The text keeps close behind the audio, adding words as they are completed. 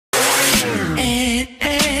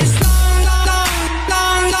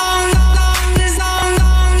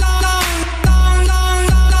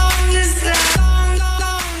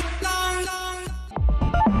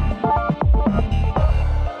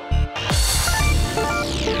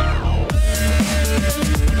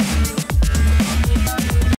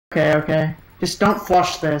Okay. Just don't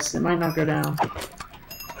flush this. It might not go down.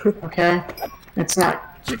 Okay? It's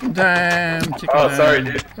not. Chicken time! Chicken time. Sorry,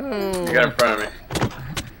 dude. Oh. You got in front of me.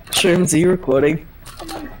 Shroomz, are you recording?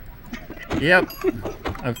 Yep.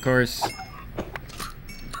 Of course.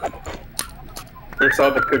 There's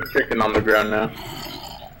all the cooked chicken on the ground now.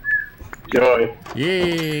 Joy.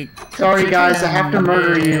 Yay! Sorry, guys. I have to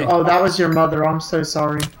murder you. Oh, that was your mother. I'm so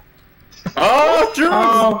sorry. Oh, Drew!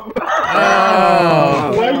 Oh.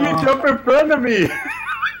 Why you jump in front of me?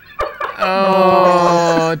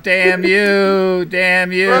 Oh, damn you!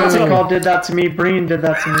 Damn you! What's it called? Did that to me. Breen did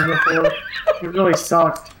that to me before. It really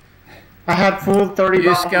sucked. I had full 30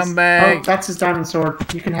 You bottles. scumbag! Oh, that's his diamond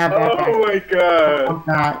sword. You can have that back. Oh my god! Want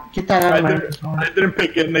that. Get that out of my inventory. I didn't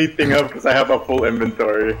pick anything up because I have a full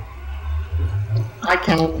inventory. I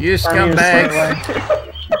can't. You scumbag!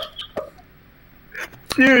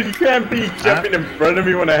 Dude, you can't be jumping in front of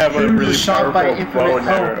me when I have a really shot by powerful bow and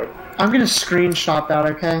infinite. arrow. Oh, I'm gonna screenshot that,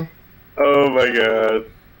 okay? Oh my god.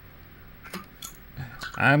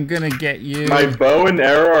 I'm gonna get you. My bow and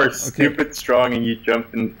arrow are stupid strong and you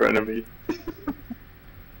jumped in front of me.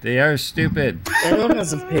 They are stupid. Anyone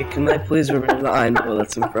has a pick, can I please remember that I know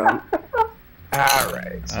that's in front?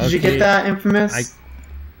 Alright. Did you get that, Infamous?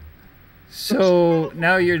 So,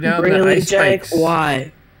 now you're down Really, to ice Jake? spikes.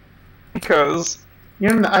 Why? Because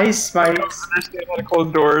You're in the ice spikes. I don't understand how to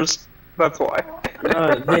close doors. That's why.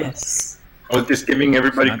 This. I was just giving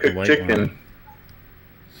everybody Not the cooked white chicken.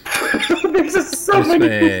 There's just so This many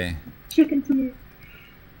way. chickens in here.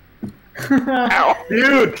 Ow!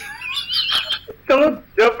 Dude! Don't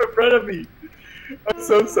jump in front of me! I'm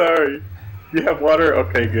so sorry. You have water?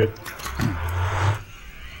 Okay, good.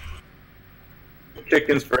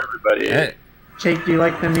 Chickens for everybody. Jake, do you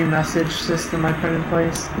like the new message system I put in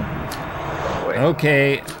place?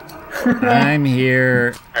 Okay. I'm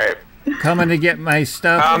here. Alright. Coming to get my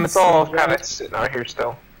stuff. It's all kind of sitting out here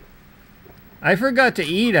still. I forgot to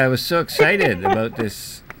eat. I was so excited about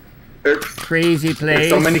this crazy place. There's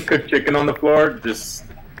so many cooked chicken on the floor. Just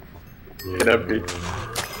get up here.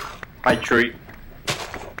 My treat.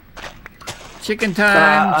 Chicken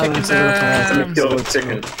time. Chicken Let me time. kill the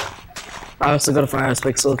chicken. I also got a fire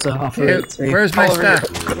pixel to offer Here, it to me. where's my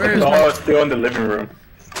stuff? Where's my... Oh, it's still in the living room.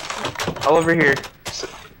 All over here.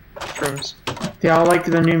 Shrooms. Do y'all like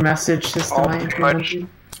the new message system All I pretty implemented?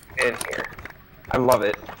 much in here. I love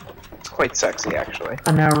it. It's quite sexy, actually.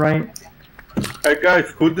 I know, right? Hey guys,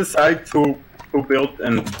 who decides who built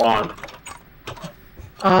and spawned?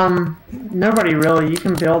 Nobody really. You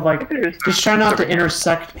can build like just try not to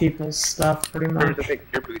intersect people's stuff, pretty There's much. a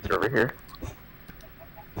big gear boots over here.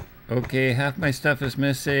 Okay, half my stuff is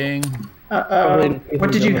missing.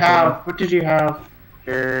 What did you have? What did you have?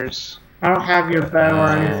 Here's. I don't have your bow or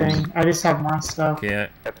anything. I just have my stuff. Okay.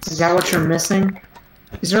 Is that what you're missing?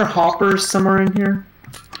 Is there hoppers somewhere in here?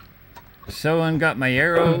 Someone got my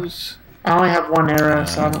arrows. I only have one arrow,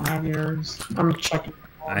 so I don't have yours. I'm checking.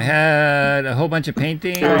 I had a whole bunch of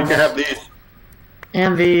painting. Here, you can have these.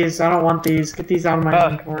 And these. I don't want these. Get these out of my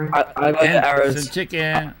inventory. I got the And arrows. some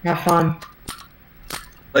chicken. Have fun.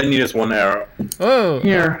 I need just one arrow. Oh.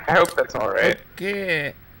 Here. I hope that's alright.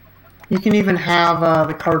 Okay. You can even have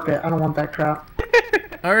the carpet. I don't want that crap.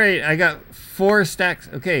 All right, I got 4 stacks.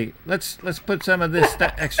 Okay, let's put some of this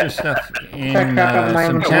extra stuff in Get that crap out of my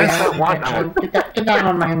some inventory. chests. Get that out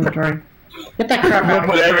of my inventory. Get that crap out of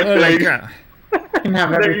my inventory. Holy crap. You can have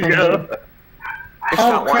There everything. you go. Dude.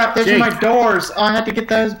 Oh crap, those are my doors. Oh, I had to get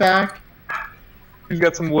those back. We've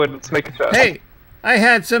got some wood. Let's make a chest. Hey, I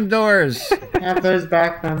had some doors. Have those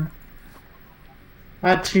back then. I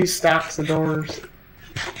had 2 stacks of doors.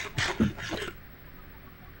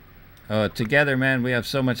 Oh, together, man, we have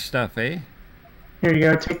so much stuff, eh? Here you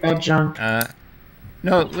go, take that junk.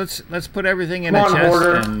 No, let's put everything in Come a on, chest,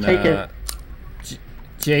 Hoarder, and take it.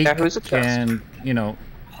 Jake Yeah, who's a chest? can, you know,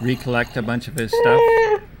 recollect a bunch of his stuff.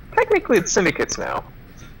 Technically, it's syndicates now.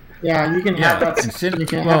 Yeah, you can have Yeah, that. and You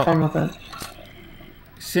can well, have fun with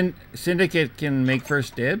it. Syndicate can make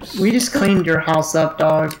first dibs. We just cleaned your house up,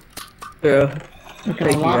 dog. Yeah. Looking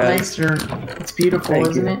Thank a you, lot guys. nicer. It's beautiful, Thank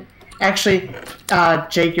isn't you. it? Actually,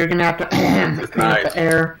 Jake, you're gonna have to clean up nice. the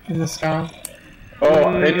air in the sky. Oh,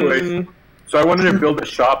 anyways. So I wanted to build a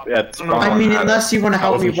shop at spawn. I mean, unless you want to I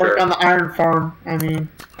help me wasn't work sure. on the iron farm. I mean,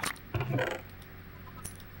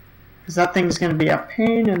 Because that thing's going to be a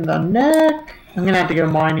pain in the neck. I'm going to have to go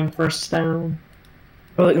mining for stone.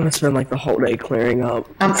 We're gonna spend like the whole day clearing up.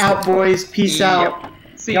 I'm out, boys. Peace out.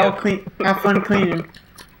 See Y'all ya. clean. Have fun cleaning.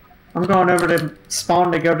 I'm going over to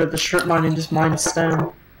spawn to go to the strip mine and just mine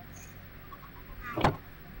stone. There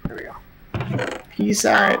we go. Peace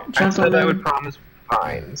out, I said I would gentlemen. promise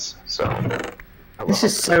vines, so. I This will.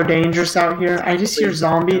 is so dangerous out here. I just hear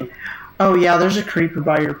zombie. Oh yeah, there's a creeper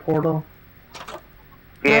by your portal.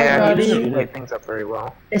 Yeah, buddy. he doesn't light things up very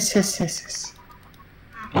well. Hiss.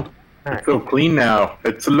 It's so clean now.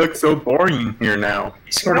 It looks so boring here now. I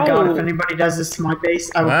swear to God, if anybody does this to my base,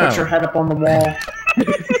 I will Wow. put your head up on the wall.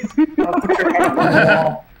 I'll put your head up on the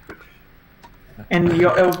wall. And it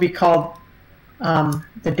will be called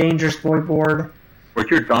the Dangerous Boy board. What's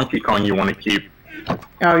your Donkey Kong you want to keep? Oh,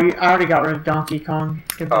 I already got rid of Donkey Kong.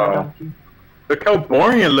 Goodbye, Oh. Donkey. Look how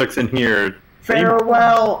boring it looks in here.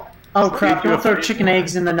 Farewell! Oh crap, Thank you. don't throw chicken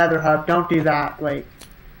eggs in the nether hub. Don't do that. Wait.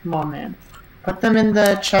 Come on, man. Put them in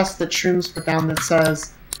the chest that Shroomz put down that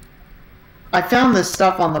says, I found this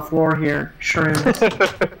stuff on the floor here,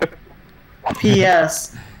 Shroomz.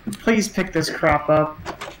 P.S. Please pick this crap up.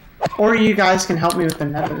 Or you guys can help me with the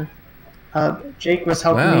nether hub. Jake was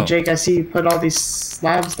helping me. Wow. Jake, I see you put all these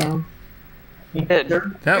slabs down. You Did.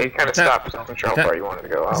 dirt? He kind of stopped. I wasn't sure how far you wanted to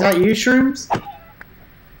go out. Is that you, Shroomz?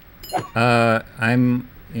 I'm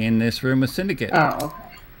in this room with Syndicate. Oh,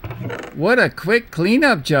 okay. What a quick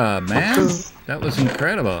cleanup job, man. That was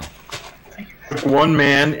incredible. One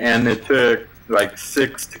man, and it took like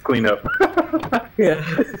 6 to clean up. Yeah.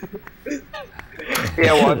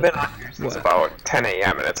 Yeah, well, I've been on here since about 10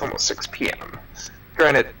 a.m. and it's almost 6 p.m.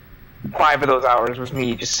 Granted, 5 of those hours was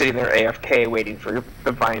me just sitting there AFK waiting for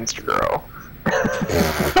the vines to grow.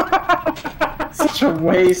 Such a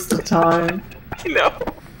waste of time. I know.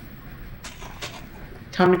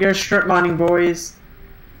 Time to go strip mining, boys.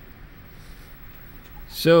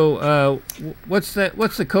 So, what's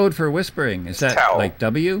the code for whispering? Is that Tell. like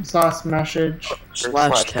W? Sauce message.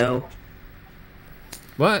 Slash tell.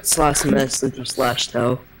 What? Slash message or slash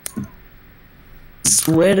tell.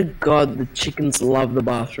 Swear to God, the chickens love the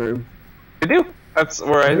bathroom. I do. That's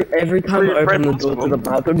where I. Every time I open the door to the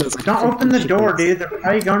bathroom, there's like Don't open the door, dude. They're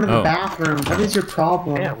probably going to the Oh. bathroom. What is your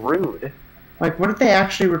problem? Yeah, rude. Like, what if they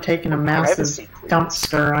actually were taking a massive Privacy, please.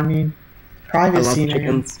 dumpster? I mean, I love privacy, man.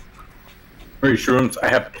 chickens. Hey, Shrooms, I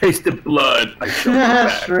have tasted blood. I shall be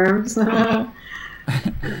back. Shrooms.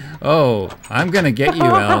 Oh, I'm gonna get you,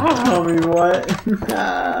 Al. Tell me what.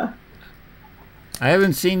 I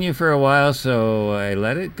haven't seen you for a while, so I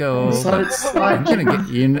let it go. Just let it I'm slide. gonna get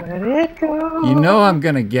you. Let it go. You know I'm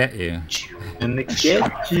gonna get you. And they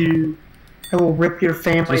get you. I will rip your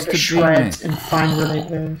family Just to to be shreds nice. and find where they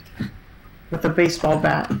live. With a baseball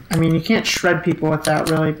bat. I mean, you can't shred people with that,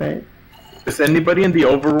 really, but... Is anybody in the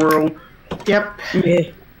overworld? Yep,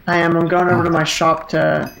 Yeah. I am. I'm going over to my shop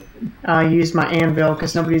to use my anvil,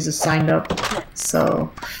 because nobody's signed up.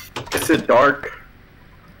 So, Is it dark?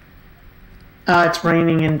 it's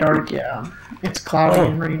raining and dark, yeah. It's cloudy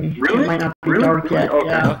and rainy. really? It might not be Really? dark yet, Okay.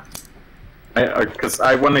 yeah. Because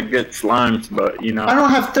I want to get slimes, but you know I don't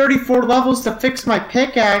have 34 levels to fix my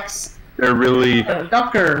pickaxe, they're really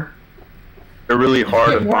Ducker. hard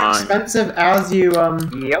Get to more find. expensive as you,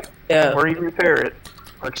 Yep. Yeah. The more you repair it, the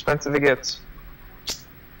more expensive it gets.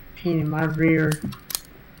 pain in my rear.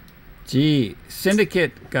 Gee,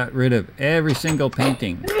 Syndicate got rid of every single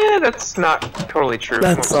painting. Yeah, that's not totally true.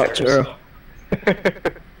 That's not true.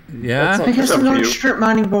 Yeah? That's I guess up I'm to going you. strip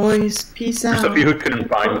mining, boys. Peace There's out. some people who couldn't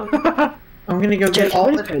find them. I'm gonna go get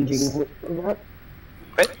all the... paintings. What?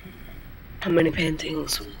 How many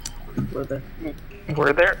paintings were there?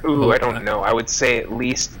 Were there? Ooh, I don't know. I would say at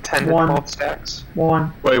least 10 to One. 12 stacks.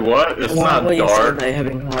 One. Wait, what? It's not Well, you said dark. they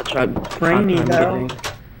having hard time. Rainy, hard time though.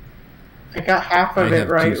 getting- I got half I of it have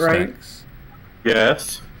right, 2 right? stacks.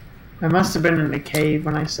 Yes. I must have been in a cave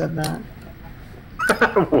when I said that.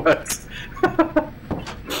 What?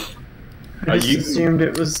 I just you- assumed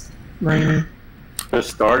it was raining. Just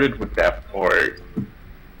started with that part.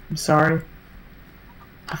 I'm sorry.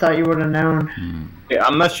 I thought you would have known. Yeah,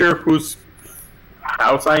 I'm not sure whose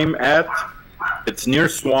house I'm at. It's near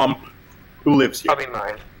swamp. Who lives here? Probably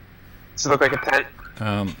mine. Does it look like a tent?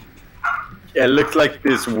 Yeah, it looks like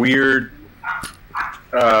this weird.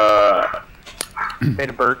 Made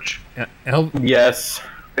of birch? Yes,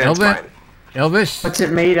 That's Elvin? mine. Elvish? What's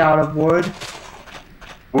it made out of? Wood?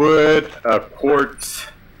 wood, quartz,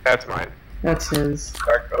 That's mine. That's his.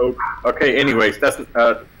 dark oak. Okay, anyways, that's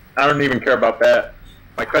I don't even care about that.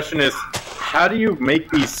 My question is, how do you make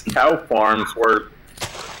these cow farms work?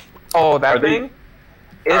 Oh, that Are they- thing?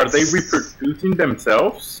 Are they It's- reproducing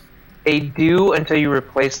themselves? They do until you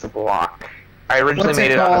replace the block. I originally What's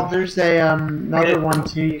made it it out called? of, There's a another one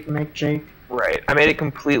too you can make, Jake. right. I made it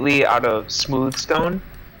completely out of smooth stone,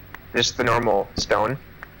 just the normal stone,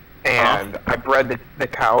 and I bred the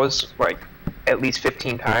cows like at least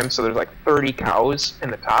 15 times. So there's like 30 cows in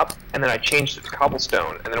the top, and then I changed it to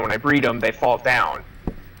cobblestone, and then when I breed them, they fall down,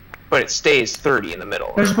 but it stays 30 in the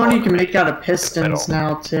middle. There's one you can make out of pistons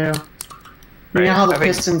now too. You know how the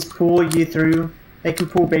pistons pull you through? They can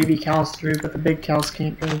pull baby cows through, but the big cows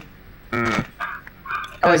can't go.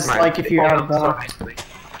 Because, like, if you add a block.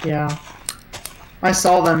 Yeah. I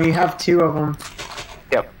saw them. You have 2 of them.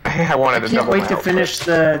 Yep. I wanted to Can't double wait my to output. finish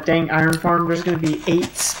the dang iron farm. There's going to be 8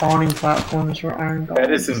 spawning platforms for iron golems.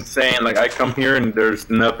 That is insane. Like, I come here and there's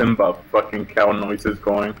nothing but fucking cow noises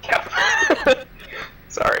going. Yep.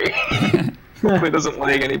 Sorry. Hopefully it doesn't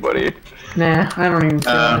lag anybody. Nah, I don't even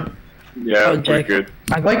feel it. Yeah, Oh, pretty Jake. good.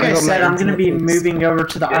 Like I got said, my I'm going to be internet fixed. moving over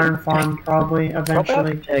to the iron farm probably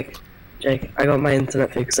eventually. Jake, I got my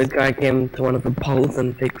internet fixed. A guy came to one of the poles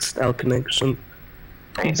and fixed our connection.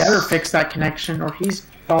 You Nice. better fix that connection or he's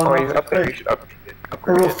Oh, falling he's off up the there. You cliff. should upgrade it. Or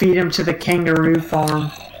Upgrade we'll it. feed him to the kangaroo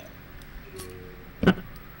farm.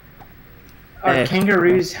 Are Hey.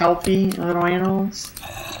 kangaroos healthy little animals?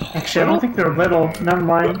 Actually, I don't think they're little. Never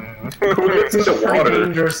mind. Who lives in It's the pretty water?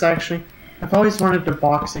 dangerous, actually. I've always wanted to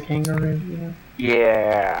box a kangaroo. You know?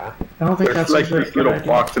 Yeah. I don't think There's that's like usually a this good little idea.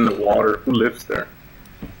 box in the water. Who lives there?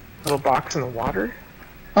 Little box in the water?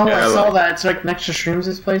 Oh, Yeah, I saw like- that. It's like next to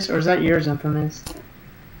Shroomz' place, or is that yours, Infamous?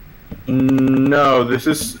 No, this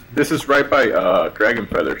is right by Dragon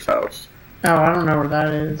Feather's house. Oh, I don't know where that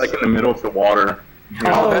is. Like in the middle of the water.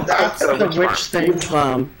 Oh, that's that's the the witch witch thing. Which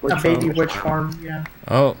farm? A baby witch farm, yeah.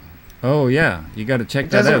 Oh yeah. You got to check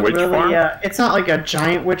It that doesn't out. Witch really, farm? it's not like a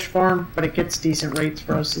giant witch farm, but it gets decent rates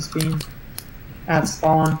for us as being at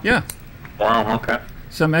spawn. Yeah. Wow, okay.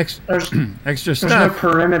 Some extra There's no stuff.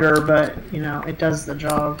 perimeter, but, you know, it does the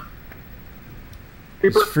job.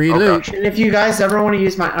 It's free Oh, loot. gosh. And if you guys ever want to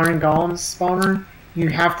use my Iron Golem spawner, you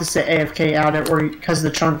have to sit AFK at it, or because the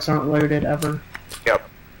chunks aren't loaded ever. Yep.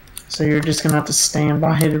 So you're just gonna have to stand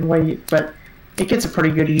by it and wait. But it gets a pretty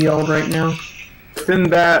good yield right now. Isn't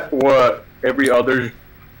that what every other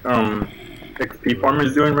XP farmer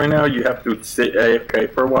is doing right now? You have to sit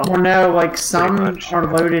AFK for a while? Well, no, like some much. are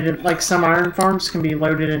loaded in, like some iron farms can be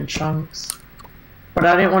loaded in chunks. But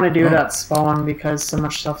I didn't want to do it at spawn because so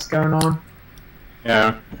much stuff's going on.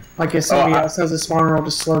 Yeah. Like if somebody else has a spawner, I'll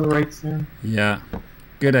just slow the rates down. Yeah.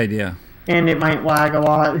 Good idea. And it might lag a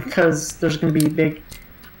lot because there's gonna be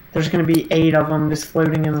 8 of them just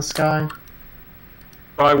floating in the sky.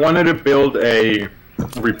 So I wanted to build a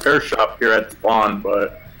repair shop here at spawn,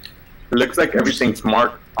 but it looks like everything's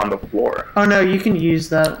marked on the floor. Oh no, you can use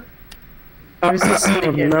that. Where's the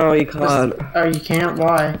syndicate? No, you can't. Oh, you can't?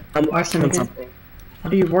 Why? I'm Why working on syndicate? something.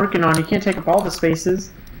 What are you working on? You can't take up all the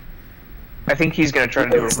spaces. I think he's gonna try to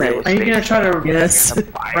do a real estate. Are you gonna try to Yes.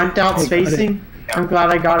 rent out spacing? I'm glad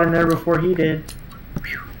I got in there before he did.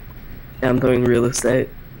 Yeah, I'm doing real estate.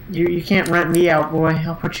 You can't rent me out, boy.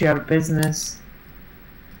 I'll put you out of business.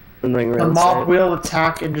 I'm doing The real mob estate. will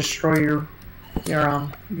attack and destroy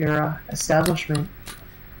your establishment.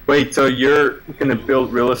 Wait, so you're gonna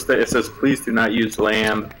build real estate? It says please do not use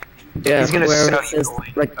land. Yeah, He's gonna where sell it you says, gold.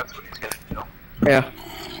 like, That's what he's gonna yeah.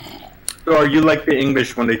 So are you like the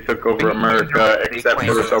English when they took over America, except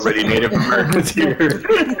there was already Native Americans here?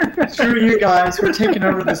 Screw you guys. We're taking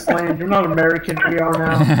over this land. You're not American. We are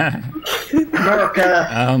now. America.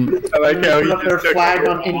 I like how Put you up their just took flag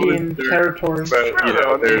over on all Indian this dirt, territory. But you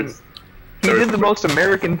know, there's He did the most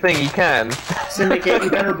American thing he can. Syndicate,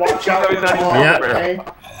 you better watch out for the Yeah. mob, Yeah. okay?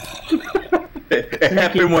 it Syndicate, you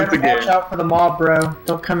happened once better watch again. out for the mob, bro.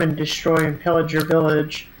 They'll come and destroy and pillage your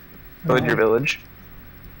village. Village your village.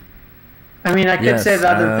 I mean, I could Yes, say the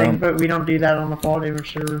other thing, but we don't do that on the Fall Gamer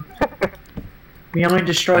server. We only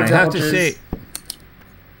destroy I have villages. to say,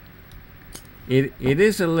 it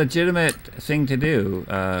is a legitimate thing to do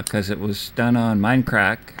because it was done on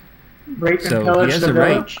Minecraft. Rape and so he pillage has the a right.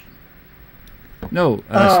 village. No,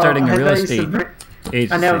 Oh, starting I a real thought you said estate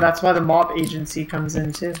agency. I know, that's why the mob agency comes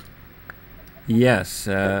in too. Yes,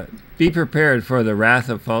 be prepared for the wrath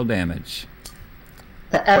of fall damage.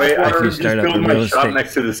 The F Wait, I If you can word. just start up build a my real shop estate.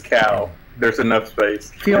 next to this cow. There's enough space.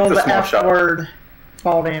 Feel It's a the small F shop. word.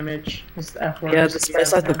 Fall damage is the F word. Yeah, the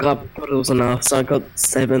space I took up thought it was enough, so I got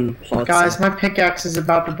 7 plots. Guys, my pickaxe is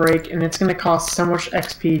about to break, and it's gonna cost so much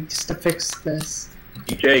XP just to fix this.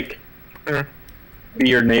 Jake, Mm. be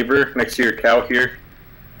your neighbor next to your cow here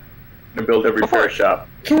and build a repair shop.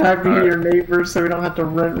 Can I be Alright. your neighbor so we don't have to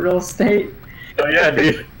rent real estate? Oh yeah,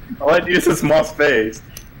 dude. All I do is a small space.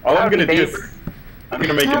 All I'm Howdy, gonna do neighbor. is I'm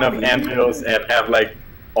gonna make enough anvils and have like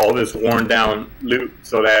all this worn down loot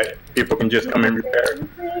so that people can just come and repair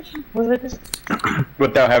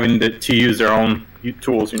without having to use their own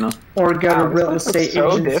tools, you know. Or go to real estate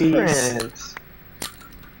so agencies. different.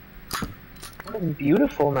 It's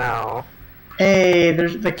beautiful now. Hey,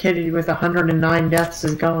 there's the kitty with 109 deaths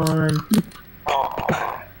is gone.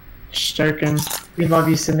 Oh. Just joking. We love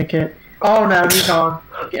you, Syndicate. Oh no, he's gone.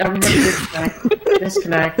 Everybody disconnect.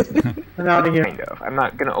 Disconnect. I'm out of here. Kind of. I'm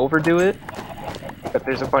not gonna overdo it, but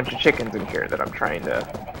there's a bunch of chickens in here that I'm trying to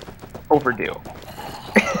overdo.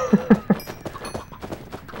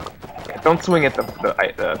 Yeah, don't swing at the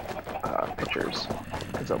pictures,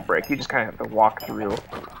 because they'll break. You just kind of have to walk through.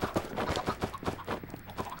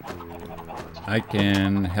 I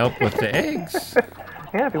can help with the eggs.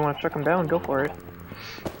 Yeah, if you want to chuck them down, go for it.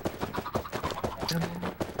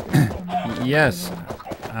 Yes.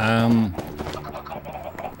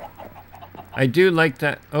 I do like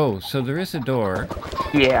that. Oh, so there is a door.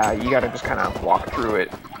 Yeah, you gotta just kind of walk through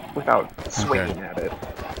it without swinging at it.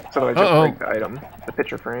 So I just break the item, the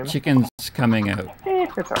picture frame. Chickens coming out.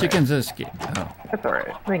 It's alright. Chickens escape. Oh. That's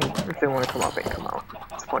alright. If they want to come out, they can come out.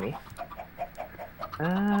 It's funny.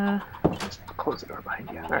 Just close the door behind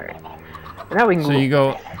you. Alright. And now we can So you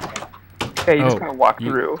go. Yeah, you just kind of walk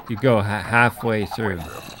through. You go halfway through.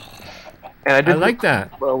 And I like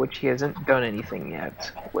that. Well, which he hasn't done anything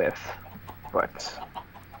yet with, but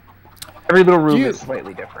every little room is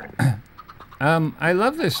slightly different. I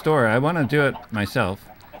love this store. I want to do it myself.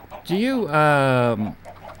 Do you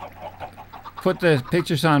put the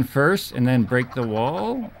pictures on first and then break the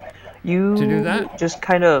wall? You to do that? Just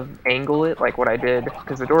kind of angle it like what I did,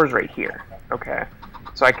 because the door's right here. Okay.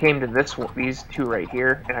 So I came to these two right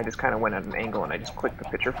here, and I just kind of went at an angle, and I just clicked the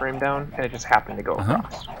picture frame down, and it just happened to go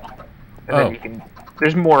across. And then you can,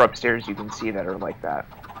 there's more upstairs you can see that are like that.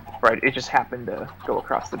 Right, it just happened to go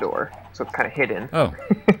across the door, so it's kind of hidden. Oh.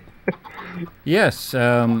 Yes,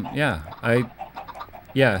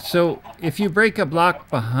 yeah, so if you break a block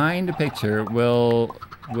behind a picture, will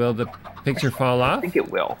the picture fall off? I think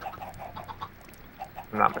it will.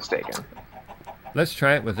 I'm not mistaken. Let's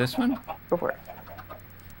try it with this one. Go for it.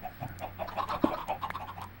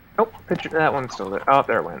 Oh, picture, that one's still there. Oh,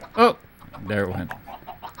 there it went. Oh, there it went.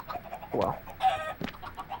 Well.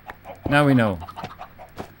 Now we know.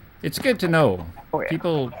 It's good to know. Oh, yeah.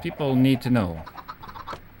 People need to know.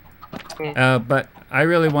 But I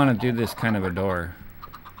really want to do this kind of a door.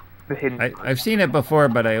 The hidden. I've seen it before,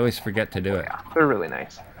 but I always forget to do it. Yeah, they're really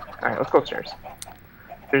nice. All right, let's go upstairs.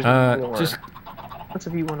 There's more. Just what's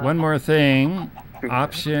if you want? One more thing.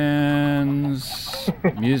 Options,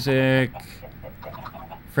 music,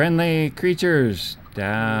 friendly creatures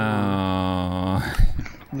down.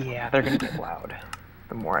 Yeah, they're gonna get loud.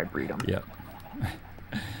 The more I breed them. Yep.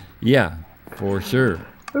 Yeah, for sure.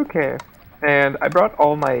 Okay. And I brought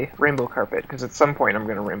all my rainbow carpet, because at some point I'm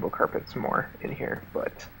going to rainbow carpet some more in here,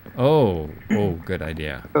 but... Oh, good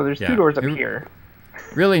idea. So there's two doors up here.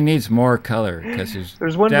 Really needs more color, because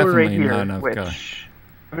there's one door right definitely here, not enough which color. I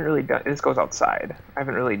haven't really done... This goes outside. I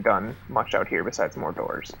haven't really done much out here besides more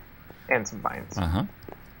doors. And some vines. Uh-huh.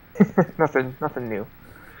 Nothing new.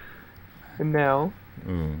 And now...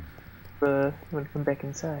 Ooh. I'm going to come back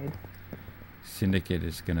inside. Syndicate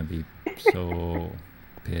is going to be so...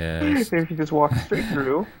 pissed. If you just walk straight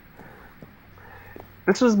through.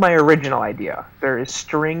 This was my original idea. There is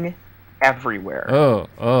string everywhere.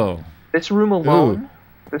 Oh. This room alone,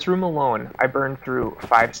 I burned through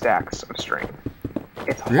 5 stacks of string.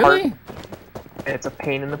 It's hard, and it's a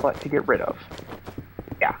pain in the butt to get rid of.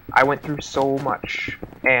 Yeah, I went through so much,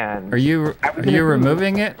 and... Are you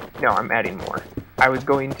removing it? No, I'm adding more. I was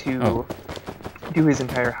going to do his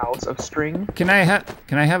entire house of string. Can I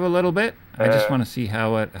have a little bit? I just want to see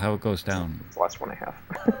how it goes down. It's the last one I have.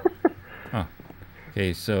 Oh.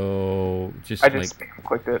 Okay, so I just spam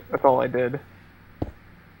clicked it. That's all I did.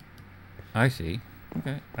 I see.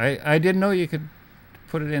 Okay. I didn't know you could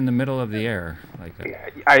put it in the middle of the air like that. Yeah,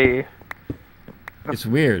 it's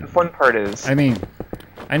weird. The fun part is... I mean,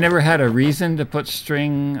 I never had a reason to put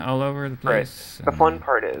string all over the place. Right. The fun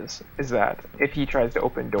part is that if he tries to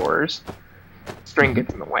open doors, string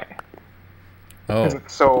gets in the way. Oh.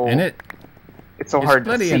 It's so... And it's so hard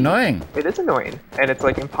to see. It's bloody annoying. It is annoying, and it's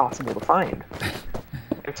like impossible to find.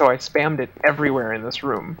 And so I spammed it everywhere in this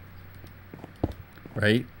room.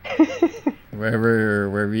 Right?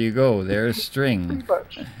 wherever you go, there's string. Pretty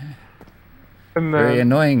much. And very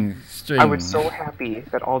annoying string. I was so happy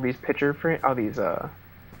that all these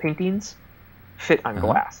paintings fit on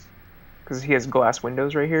glass, because he has glass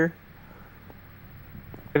windows right here,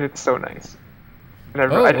 and it's so nice. And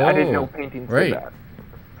I didn't know paintings did that.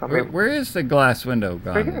 Where is the glass window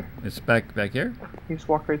gone? Right here. It's back here? You just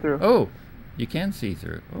walk right through. Oh, you can see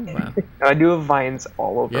through. Oh, wow. And I do have vines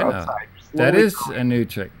all over Yeah. outside. That Slowly is growing. a new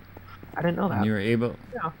trick. I didn't know that. And you were able...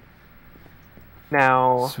 Yeah.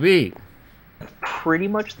 Now, Sweet. pretty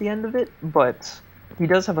much the end of it, but he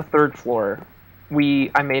does have a third floor.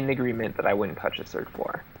 I made an agreement that I wouldn't touch his third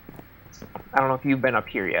floor. I don't know if you've been up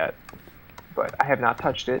here yet, but I have not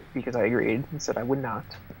touched it because I agreed and said I would not.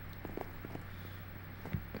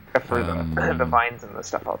 Except for the vines and the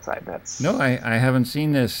stuff outside. That's No, I haven't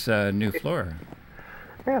seen this new floor.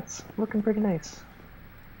 Yeah, it's looking pretty nice.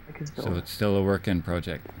 Like his build. So it's still a work in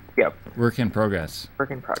project. Yep, Work in progress.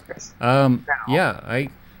 work in progress. Yeah,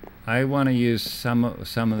 I want to use some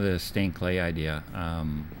of the stained clay idea.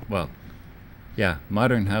 Well, yeah,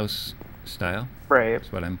 modern house style. Right.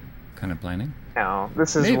 That's what I'm kind of planning. Now,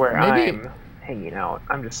 this is Maybe- where maybe- I'm hanging out.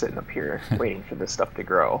 I'm just sitting up here waiting for this stuff to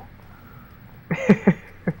grow.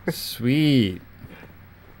 Sweet.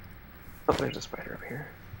 Oh, there's a spider up here.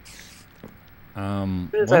 One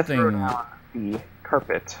As soon as I throw thing down the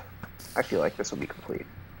carpet, I feel like this will be complete.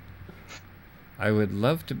 I would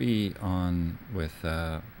love to be on with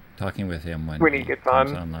talking with him when He gets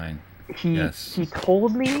comes on. online. He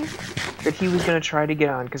told me that he was going to try to get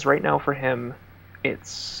on, because right now for him,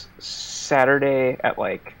 it's Saturday at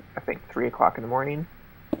like, I think 3 o'clock in the morning.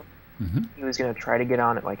 Mm-hmm. He was going to try to get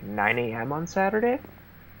on at like 9 a.m. on Saturday,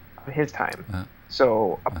 on his time. Uh-huh.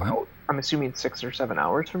 So about, I'm assuming 6 or 7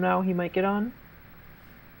 hours from now he might get on.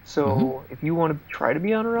 So if you want to try to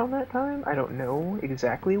be on around that time, I don't know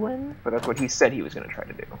exactly when, but that's what he said he was going to try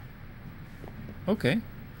to do. Okay,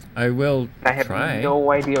 I will I have try.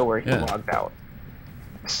 no idea where he Yeah. logged out.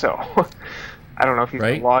 So I don't know if he's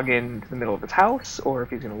going Right. to log in to the middle of his house, or if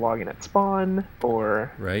he's going to log in at spawn,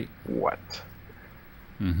 or Right. what.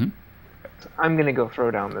 Mm-hmm. I'm going to go throw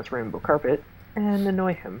down this rainbow carpet and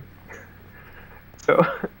annoy him. So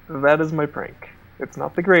that is my prank. It's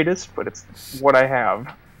not the greatest, but it's what I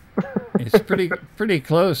have. It's pretty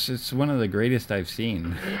close. It's one of the greatest I've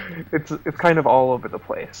seen. It's kind of all over the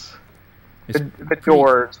place. It's The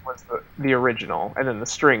doors was the original, and then the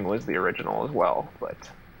string was the original as well. But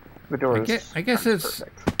the doors, I guess aren't it's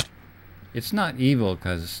perfect. it's not evil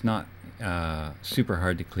because it's not super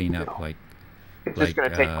hard to clean up No. like It's just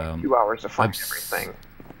going to take like 2 hours to find everything.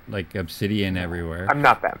 like obsidian everywhere. I'm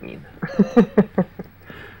not that mean.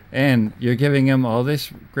 And you're giving him all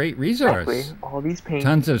this great resource. Exactly. All these paintings.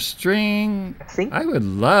 Tons of string. I think I would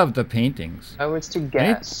love the paintings. I was to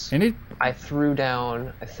guess. And it I threw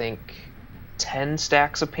down, I think, 10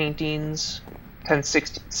 stacks of paintings,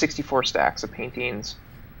 64 stacks of paintings,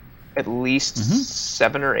 at least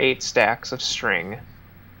 7 or 8 stacks of string,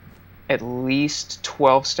 at least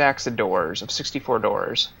 12 stacks of doors, of 64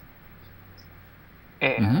 doors,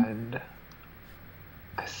 and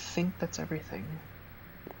I think that's everything.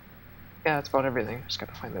 Yeah, that's about everything. Just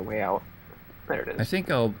got to find the way out. There it I is.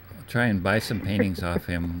 think I'll try and buy some paintings off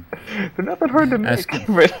him. They're not that hard to Ask make,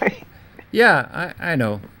 him. but Yeah, I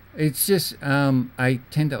know. It's just I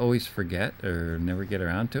tend to always forget or never get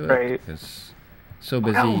around to it Right. because so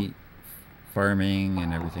busy farming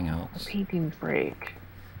and everything else. paintings break.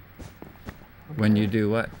 When you do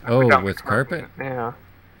what? I put Oh, down with the carpet? Yeah,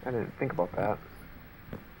 I didn't think about that.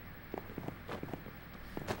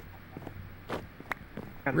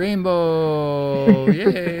 Rainbow!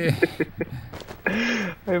 Yay!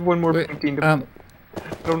 I have one more Wait, painting to I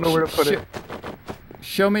don't know where to put it.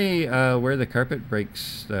 Show me where the carpet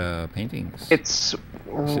breaks the paintings. It's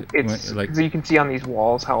like- so you can see on these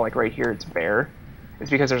walls how like right here it's bare. It's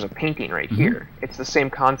because there's a painting right here. It's the same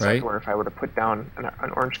concept Right. where if I were to put down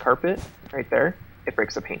an orange carpet right there, it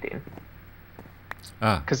breaks the painting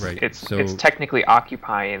because right. it's So technically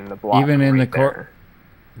occupying the block. even in right the there.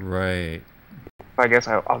 right, So I guess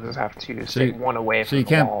I'll just have to So stay you- one away so from you the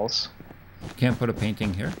can't- walls. can't put a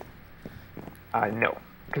painting here. No,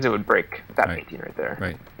 because it would break that Right. painting right there.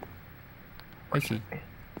 Right. I see.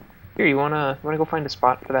 Here, you wanna go find a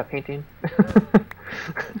spot for that painting?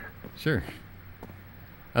 Sure.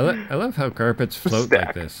 I love how carpets float like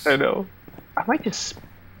Stack. this. I know. I might just.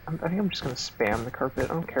 I think I'm just gonna spam the carpet.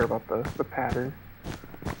 I don't care about the pattern.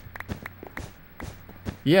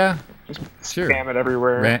 Yeah, Just Sure. spam it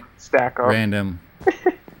everywhere. Ra- stack up. random.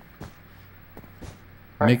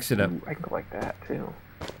 Right. Mix it up. Ooh, I can go like that too.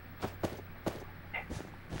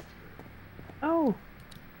 Oh.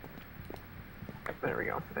 There we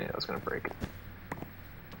go. Yeah, I was gonna break.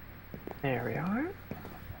 There we are.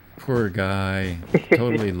 Poor guy.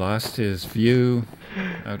 Totally lost his view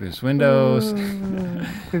out his windows.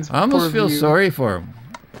 His I almost poor feel view. sorry for him.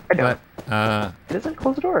 I know. But He doesn't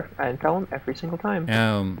close the door. I tell him every single time.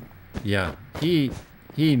 yeah, he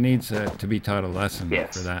he needs to be taught a lesson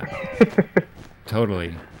Yes. for that.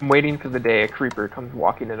 Totally. I'm waiting for the day a creeper comes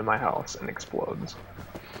walking into my house and explodes.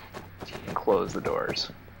 And close the doors.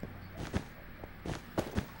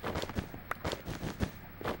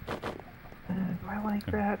 Do I like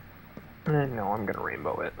that? No, I'm gonna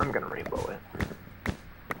rainbow it. I'm gonna rainbow it.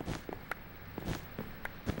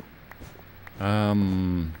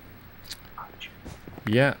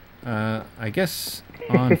 Yeah, I guess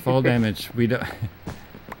on fall damage we don't.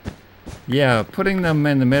 Yeah, putting them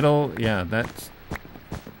in the middle. Yeah,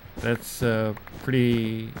 that's a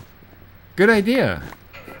pretty good idea.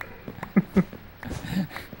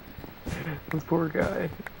 This poor guy.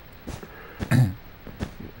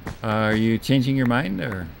 Are you changing your mind,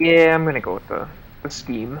 or? Yeah, I'm gonna go with the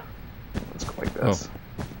steam. Let's go like this.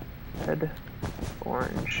 Oh. Red,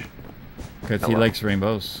 orange. Because he likes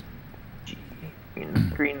rainbows.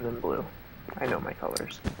 Green and blue. I know my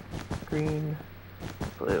colors. Green,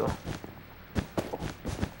 blue.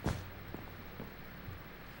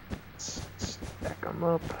 Stack them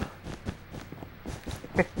up.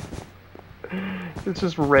 It's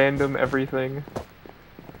just random everything.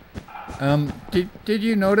 Did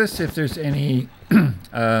you notice if there's any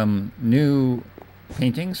new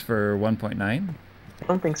paintings for 1.9? I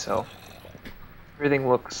don't think so. Everything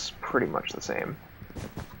looks pretty much the same.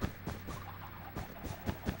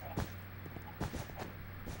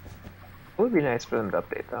 It would be nice for them to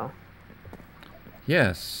update, though.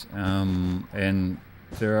 Yes, and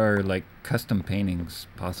there are like custom paintings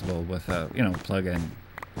possible with a plug-in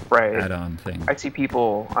add-on thing. I see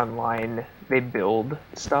people online, they build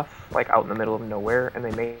stuff like out in the middle of nowhere, and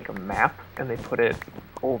they make a map and they put it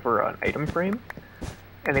over an item frame,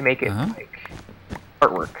 and they make it like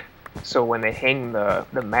artwork. So when they hang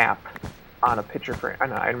the map on a picture frame,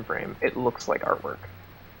 on an item frame, it looks like artwork.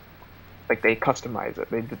 Like they customize it.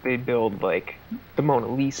 They build like the Mona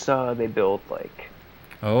Lisa. They build like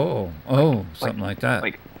something like that.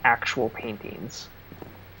 Like actual paintings.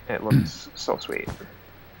 And it looks so sweet.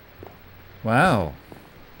 Wow,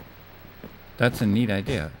 that's a neat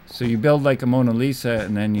idea. So you build like a Mona Lisa,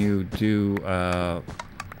 and then you do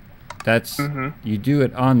you do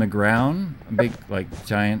it on the ground, a big like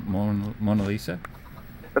giant Mona Lisa.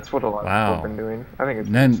 That's what a lot of people have been doing. I think it's.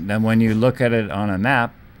 Then when you look at it on a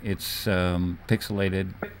map, it's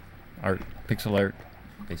pixelated art, pixel art,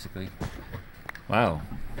 basically. Wow.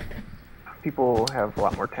 People have a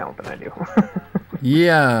lot more talent than I do.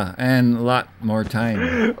 Yeah, and a lot more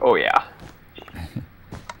time. Oh yeah.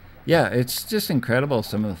 Yeah, it's just incredible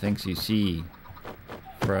some of the things you see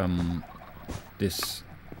from this,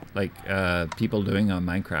 like people doing on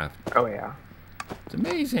Minecraft. Oh yeah. It's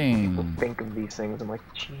amazing. People think of these things. I'm like,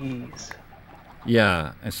 jeez.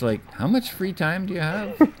 Yeah, it's like, how much free time do you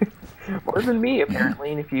have? More than me,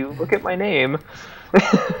 apparently. And if you look at my name,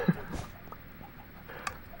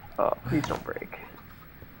 oh, please don't break.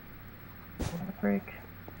 Will that break?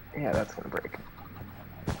 Yeah, that's gonna break.